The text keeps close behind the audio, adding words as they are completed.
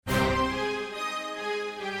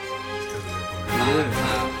good.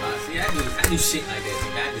 See, I do shit like that.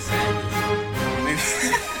 See, I design this.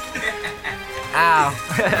 Ow.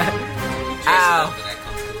 Ow.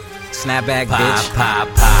 Snapback, pop, bitch. Pop,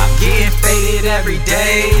 pop. Getting faded every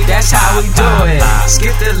day, that's how we do it.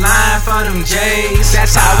 Skip the line for them J's,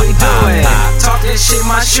 that's how we do it. Talk that shit,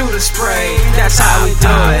 my shooter spray, that's how we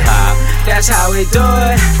do it. That's how we do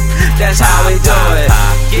it. That's how we do it.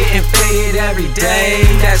 Getting faded every day,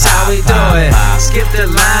 that's how we do it. Skip the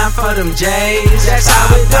line for them J's, that's how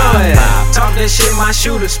we do it. Talk that shit, my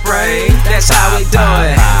shooter spray, that's how we do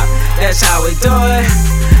it. That's how we do it.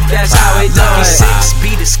 That's how we do it. 6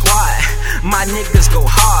 be the squad, my niggas go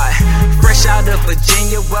hard. Fresh out of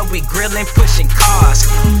Virginia where we grillin', pushing cars.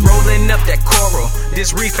 Rolling up that coral,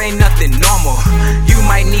 this reef ain't nothing normal. You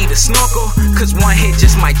might need a snorkel, cause one hit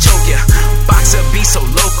just might choke ya. Boxxa be so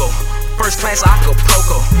local, first class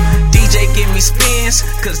Acapulco. DJ give me spins,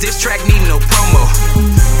 cause this track need no promo.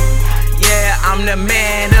 Yeah, I'm the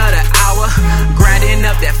man of the hour, grinding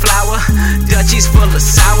up that flour. Dutchies full of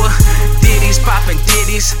sour, ditties poppin'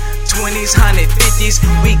 ditties, 20s, 150s.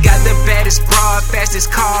 We got the baddest broad,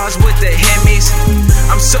 fastest cars with the Hemis.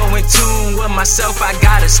 I'm so in tune with myself, I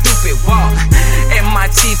got a stupid walk, and my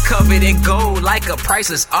teeth covered in gold like a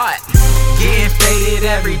priceless art. Getting faded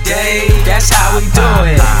every day, that's how we do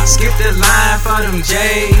it. Skip the line for them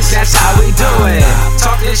J's, that's how we do it.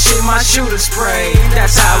 Talk that shit, my shooter spray,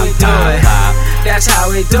 that's how we do it. That's how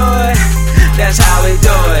we do it. That's how we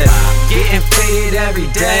do it. Getting faded every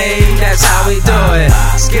day, that's how we do it.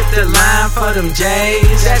 Skip the line for them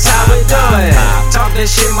J's, that's how we do it. Talk that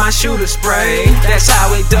shit, my shooter spray, that's how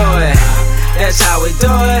we do it. That's how we do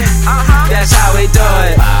it. That's how we do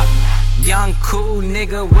it. Young cool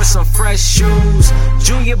nigga with some fresh shoes.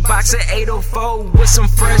 Junior Boxxa 804 with some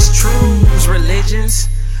fresh truths. Religions,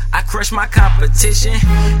 I crush my competition.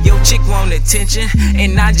 Yo chick want attention,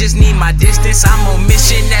 and I just need my distance. I'm on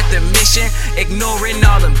mission at the mission, ignoring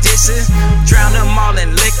all them disses. Drown them all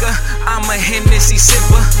in liquor, I'm a Hennessy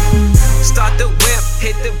sipper. Start the whip,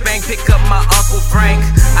 hit the bank, pick up my Uncle Frank.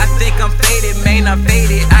 I think I'm faded, man, I'm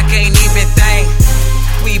faded, I can't even think.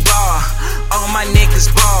 We ball, all my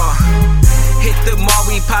niggas ball. Hit the mall,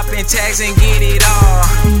 we poppin' tags and get it all.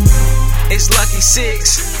 It's Lucky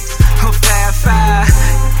 6, I'm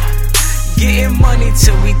 5'5". Getting money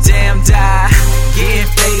till we damn die. Getting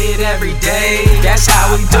faded every day, that's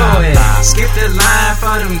how we do it. Skip the line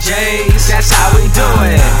for them J's, that's how we do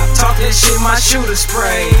it. Talk that shit, my shooter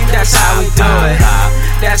spray, that's how we do it.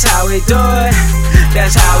 That's how we do it.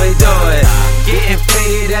 That's how we do it. Getting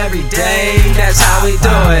faded every day, that's how we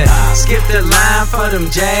do it. Skip the line for them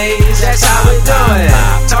J's, that's how we do it.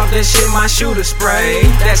 Talk that shit, my shooter spray,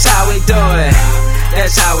 that's how we do it.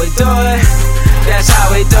 That's how we do it. That's how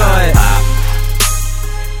we do it.